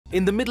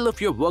In the middle of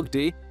your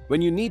workday,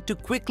 when you need to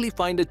quickly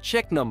find a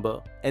check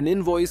number, an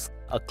invoice,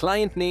 a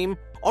client name,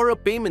 or a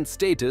payment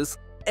status,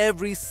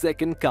 every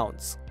second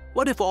counts.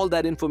 What if all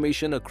that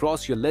information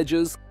across your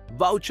ledgers,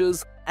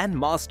 vouchers, and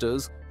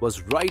masters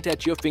was right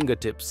at your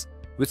fingertips?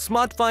 With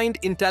SmartFind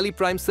in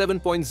TallyPrime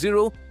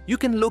 7.0, you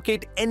can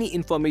locate any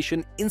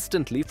information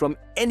instantly from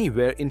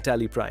anywhere in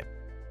TallyPrime.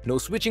 No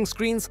switching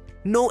screens,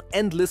 no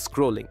endless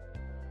scrolling.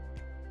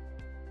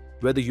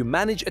 Whether you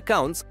manage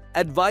accounts,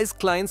 advise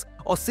clients,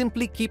 or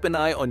simply keep an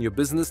eye on your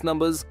business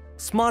numbers,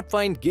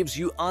 SmartFind gives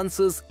you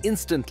answers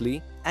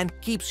instantly and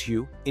keeps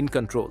you in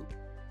control.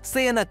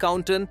 Say an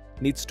accountant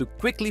needs to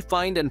quickly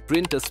find and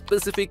print a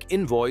specific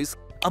invoice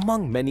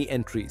among many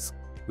entries.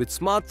 With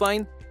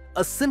SmartFind,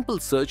 a simple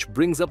search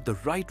brings up the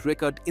right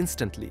record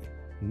instantly.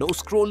 No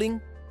scrolling,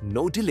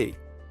 no delay,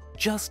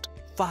 just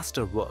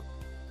faster work.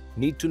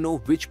 Need to know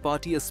which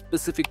party a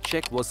specific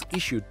check was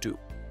issued to?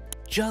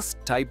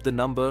 Just type the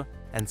number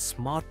and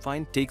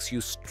SmartFind takes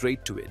you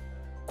straight to it.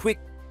 Quick,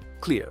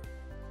 clear,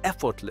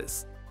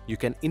 effortless. You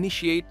can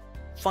initiate,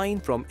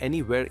 find from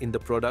anywhere in the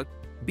product,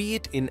 be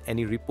it in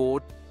any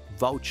report,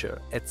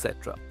 voucher,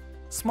 etc.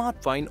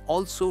 SmartFind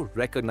also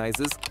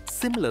recognizes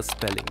similar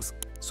spellings,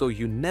 so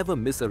you never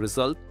miss a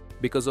result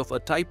because of a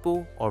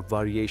typo or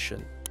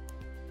variation.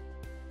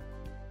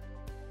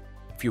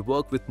 If you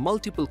work with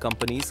multiple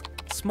companies,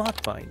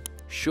 SmartFind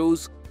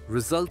shows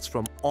results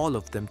from all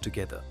of them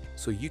together,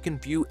 so you can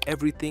view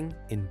everything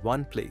in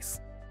one place.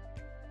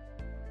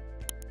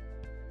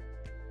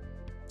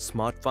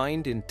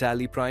 SmartFind in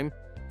TallyPrime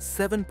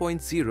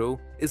 7.0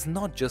 is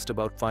not just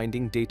about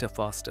finding data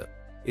faster.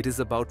 It is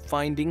about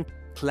finding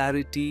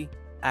clarity,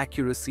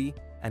 accuracy,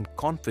 and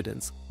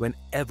confidence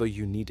whenever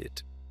you need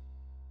it.